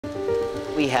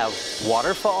We have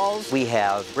waterfalls, we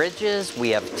have bridges, we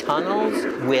have tunnels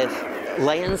with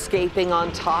landscaping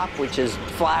on top, which is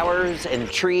flowers and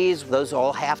trees. Those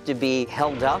all have to be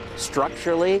held up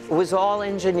structurally. It was all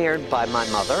engineered by my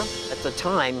mother. At the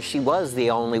time, she was the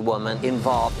only woman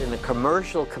involved in a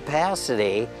commercial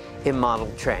capacity in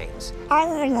model trains.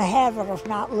 I'm in the habit of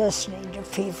not listening to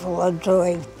people and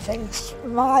doing things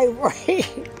my way.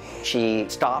 She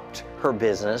stopped her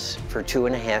business for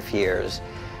 2.5 years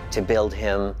to build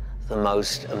him the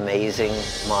most amazing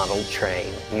model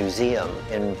train museum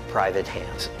in private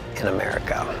hands in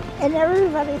America. And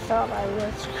everybody thought I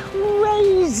was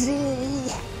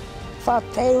crazy. Thought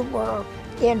they were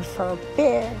in for a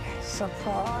big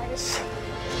surprise.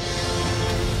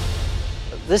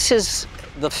 This is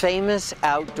the famous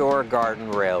outdoor garden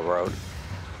railroad,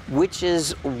 which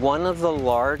is one of the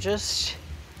largest,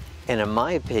 and in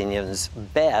my opinion,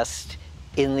 best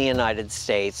in the United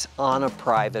States on a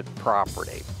private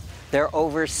property. There are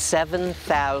over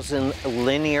 7,000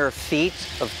 linear feet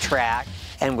of track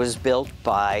and was built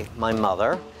by my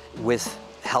mother with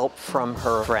help from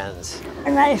her friends.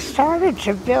 When I started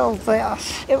to build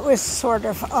this, it was sort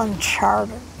of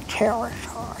uncharted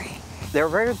territory. They're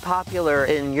very popular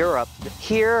in Europe.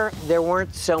 Here, there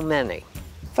weren't so many.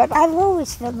 But I've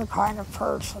always been the kind of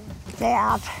person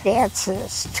that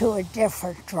dances to a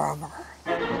different drummer.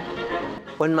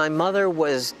 When my mother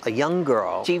was a young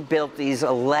girl, she built these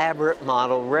elaborate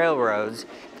model railroads,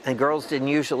 and girls didn't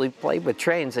usually play with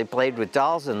trains, they played with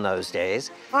dolls in those days.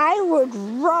 I would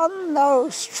run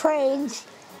those trains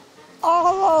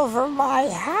all over my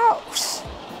house.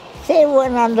 They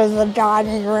went under the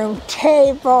dining room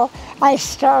table. I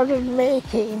started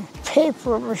making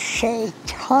paper mache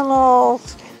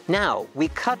tunnels. Now, we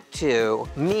cut to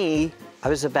me. I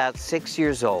was about 6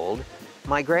 years old.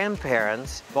 My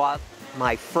grandparents bought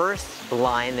my first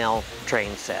Lionel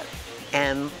train set.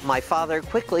 And my father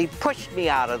quickly pushed me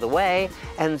out of the way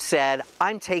and said,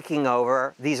 I'm taking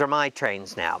over, these are my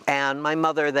trains now. And my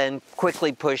mother then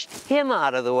quickly pushed him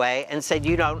out of the way and said,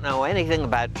 you don't know anything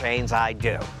about trains, I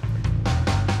do.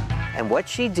 And what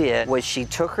she did was she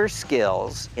took her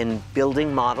skills in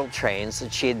building model trains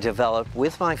that she had developed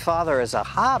with my father as a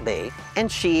hobby, and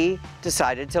she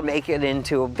decided to make it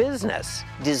into a business,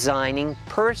 designing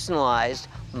personalized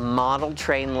model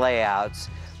train layouts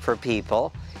for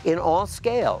people in all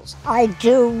scales. I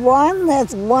do one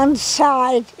that one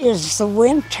side is the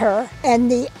winter and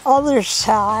the other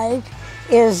side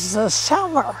is the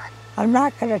summer. I'm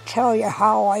not going to tell you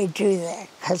how I do that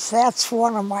because that's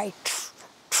one of my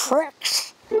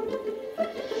tricks.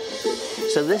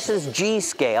 So this is G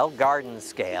scale, garden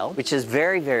scale, which is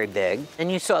very, very big.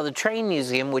 And you saw the train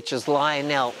museum, which is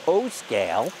Lionel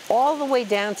O-scale, all the way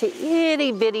down to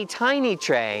itty bitty tiny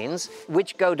trains,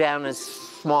 which go down as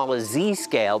small as Z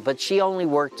scale, but she only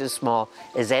worked as small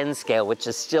as N scale, which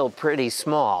is still pretty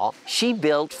small. She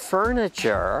built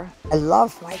furniture. I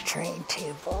love my train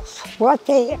tables. What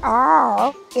they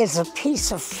are is a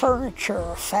piece of furniture,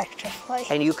 effectively.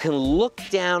 And you can look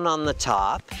down on the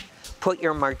top, put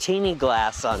your martini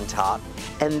glass on top,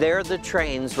 and there are the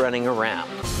trains running around.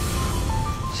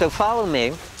 So follow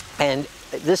me, and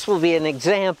this will be an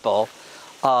example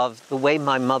of the way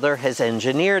my mother has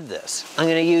engineered this. I'm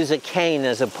going to use a cane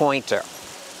as a pointer.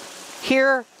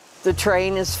 Here, the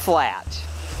train is flat.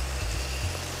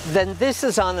 Then this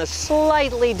is on a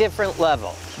slightly different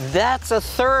level. That's a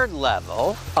third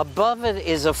level. Above it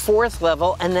is a fourth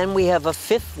level, and then we have a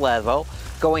fifth level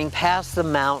going past the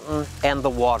mountain and the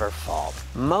waterfall.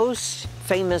 Most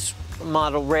famous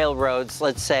model railroads,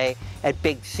 let's say, at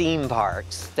big theme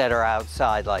parks that are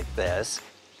outside like this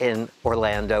in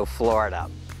Orlando, Florida,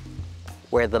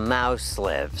 where the mouse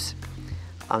lives.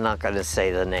 I'm not going to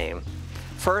say the name.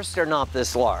 First, they're not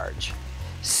this large.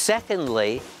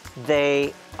 Secondly,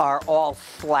 they are all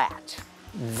flat.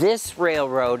 This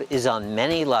railroad is on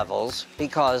many levels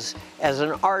because as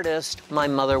an artist, my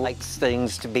mother likes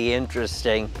things to be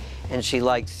interesting and she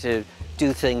likes to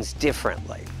do things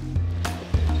differently.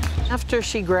 After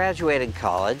she graduated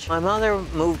college, my mother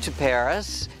moved to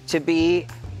Paris to be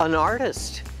an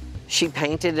artist. She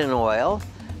painted in oil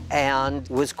and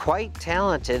was quite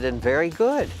talented and very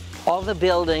good. All the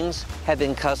buildings have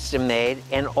been custom made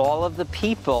and all of the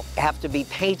people have to be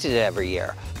painted every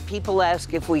year. People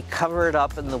ask if we cover it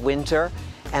up in the winter,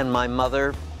 and my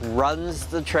mother runs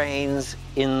the trains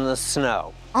in the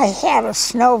snow. I had a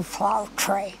snowplow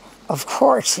train. Of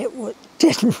course, it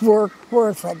didn't work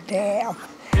worth a damn.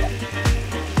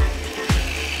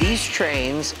 These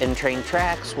trains and train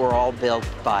tracks were all built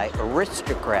by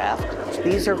Aristocraft.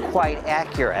 These are quite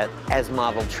accurate as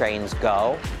model trains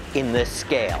go in this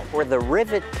scale. For the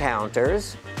rivet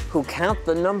counters, who count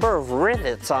the number of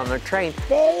rivets on the train.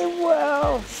 They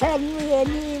will send me an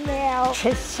email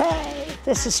to say,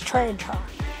 this is train talk.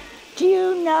 Do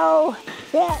you know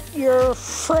that your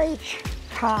freight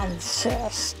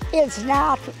consist is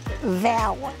not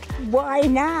valid? Why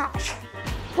not?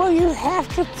 Well, you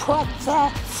have to put the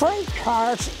freight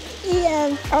cars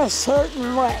in a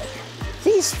certain way.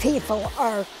 These people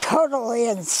are totally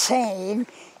insane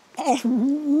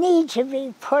and need to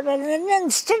be put in an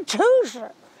institution.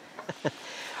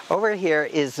 Over here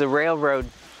is the railroad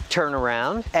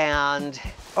turnaround, and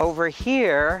over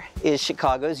here is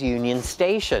Chicago's Union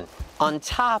Station. On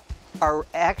top are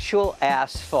actual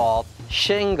asphalt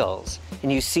shingles,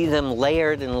 and you see them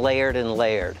layered and layered and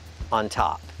layered on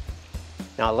top.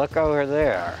 Now look over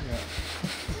there. Yeah.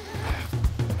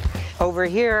 Over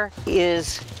here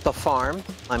is the farm.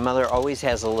 My mother always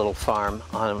has a little farm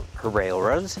on her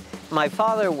railroads. My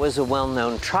father was a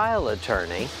well-known trial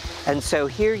attorney, and so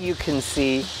here you can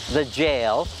see the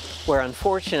jail, where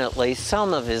unfortunately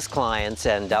some of his clients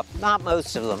end up, not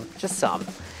most of them, just some.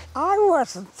 I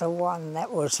wasn't the one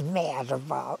that was mad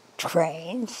about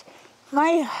trains.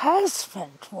 My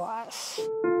husband was.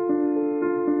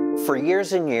 For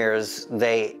years and years,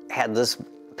 they had this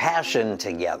passion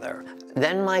together.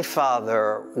 Then my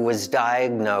father was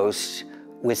diagnosed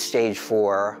with stage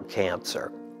 4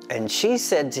 cancer. And she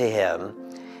said to him,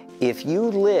 if you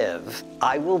live,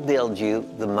 I will build you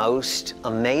the most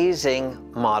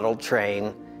amazing model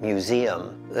train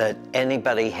museum that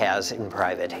anybody has in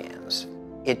private hands.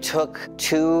 It took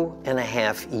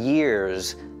 2.5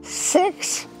 years.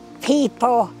 6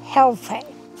 people helping,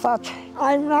 but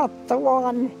I'm not the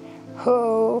one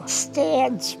who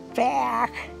stands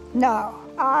back. No,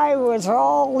 I was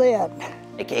all in.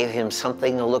 It gave him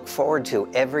something to look forward to.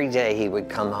 Every day he would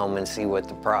come home and see what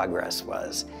the progress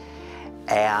was.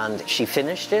 And she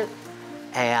finished it,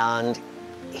 and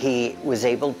he was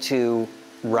able to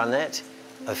run it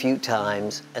a few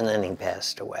times, and then he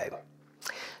passed away.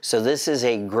 So this is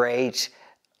a great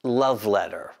love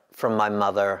letter from my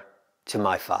mother to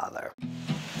my father.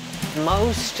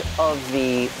 Most of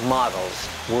the models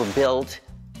were built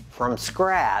from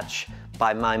scratch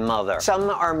by my mother. Some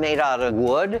are made out of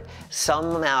wood,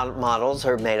 some models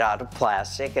are made out of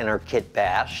plastic and are kit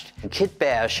bashed. Kit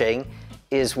bashing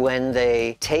is when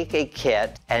they take a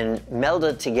kit and meld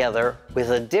it together with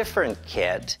a different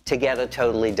kit to get a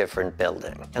totally different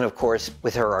building. And of course,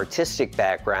 with her artistic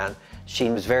background, she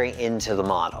was very into the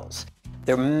models.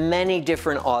 There are many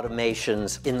different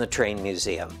automations in the train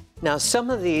museum. Now, some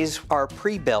of these are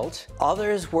pre-built,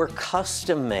 others were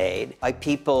custom-made by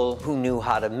people who knew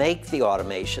how to make the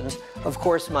automations. Of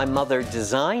course, my mother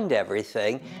designed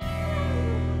everything.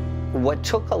 What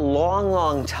took a long,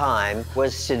 long time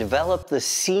was to develop the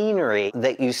scenery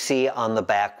that you see on the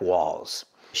back walls.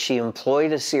 She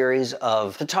employed a series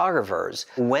of photographers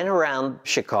who went around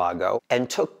Chicago and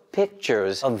took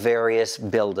pictures of various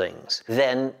buildings,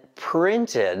 then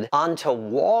printed onto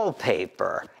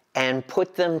wallpaper and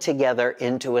put them together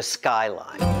into a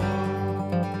skyline.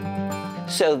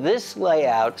 So this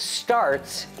layout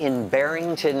starts in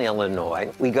Barrington, Illinois.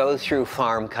 We go through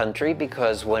farm country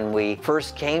because when we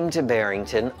first came to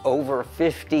Barrington over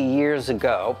 50 years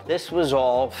ago, this was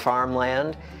all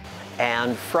farmland.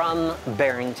 And from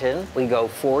Barrington, we go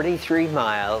 43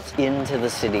 miles into the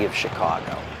city of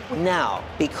Chicago. Now,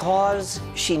 because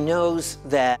she knows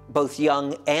that both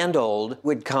young and old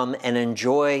would come and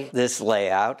enjoy this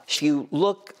layout, if you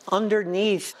look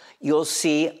underneath, you'll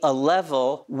see a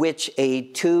level which a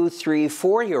 2-, 3-,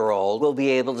 4-year-old will be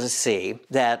able to see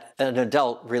that an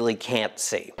adult really can't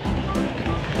see.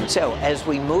 So as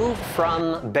we move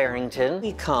from Barrington,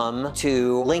 we come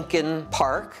to Lincoln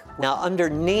Park. Now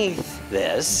underneath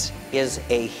this is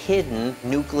a hidden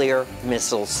nuclear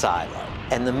missile silo,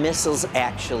 and the missiles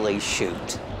actually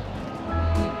shoot.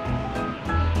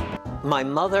 My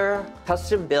mother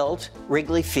custom built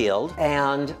Wrigley Field,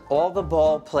 and all the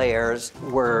ball players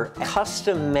were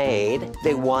custom made.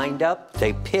 They wind up,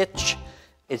 they pitch.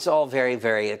 It's all very,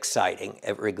 very exciting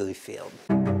at Wrigley Field.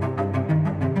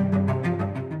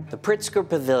 The Pritzker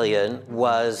Pavilion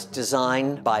was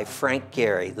designed by Frank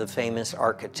Gehry, the famous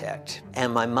architect,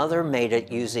 and my mother made it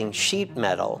using sheet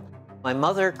metal. My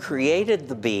mother created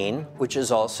the bean, which is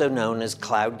also known as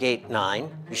Cloudgate 9.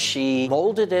 She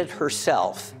molded it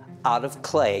herself out of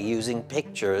clay using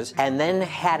pictures, and then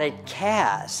had it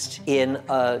cast in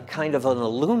a kind of an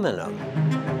aluminum.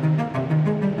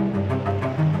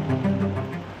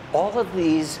 All of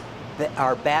these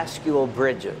are bascule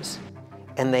bridges,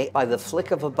 and they, by the flick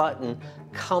of a button,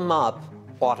 come up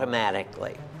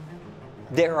automatically.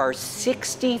 There are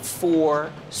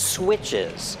 64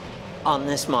 switches on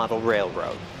this model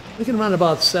railroad. We can run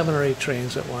about 7 or 8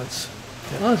 trains at once.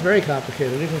 Well, it's very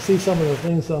complicated. You can see some of the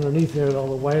things underneath here, all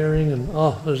the wiring, and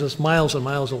oh, there's just miles and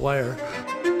miles of wire.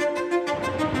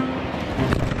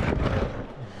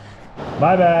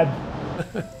 My bad.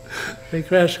 They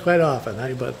crash quite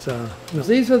often, but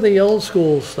these are the old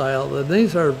school style. And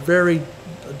these are very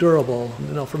durable.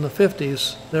 You know, from the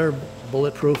 50s, they're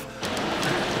bulletproof.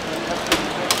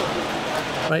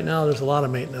 Right now, there's a lot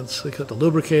of maintenance. They have to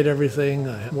lubricate everything.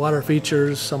 Water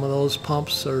features, some of those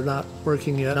pumps are not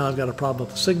working yet. Now I've got a problem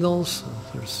with the signals.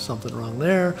 There's something wrong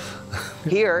there.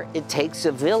 Here, it takes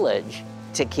a village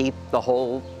to keep the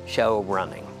whole show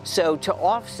running. So to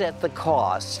offset the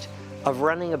cost of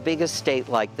running a big estate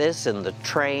like this and the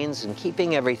trains and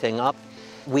keeping everything up,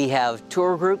 we have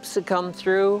tour groups that come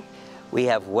through. We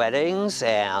have weddings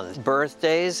and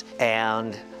birthdays,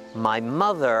 and my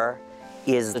mother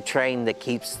is the train that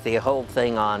keeps the whole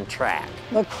thing on track.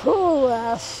 The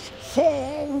coolest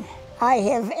thing I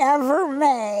have ever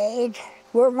made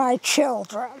were my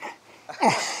children.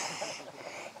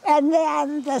 And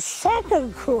then the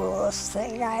second coolest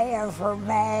thing I ever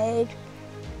made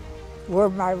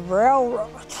were my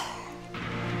railroads.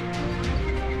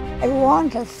 I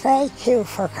want to thank you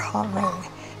for coming.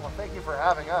 Well, thank you for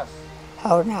having us.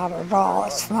 Oh, not at all.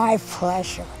 It's my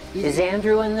pleasure. Is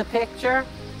Andrew in the picture?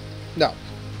 No.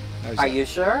 Are you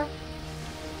sure?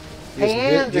 He is- Hey,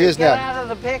 he Andrew, is get now. out of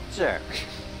the picture.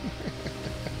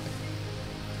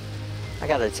 I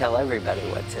gotta tell everybody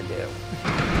what to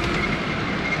do.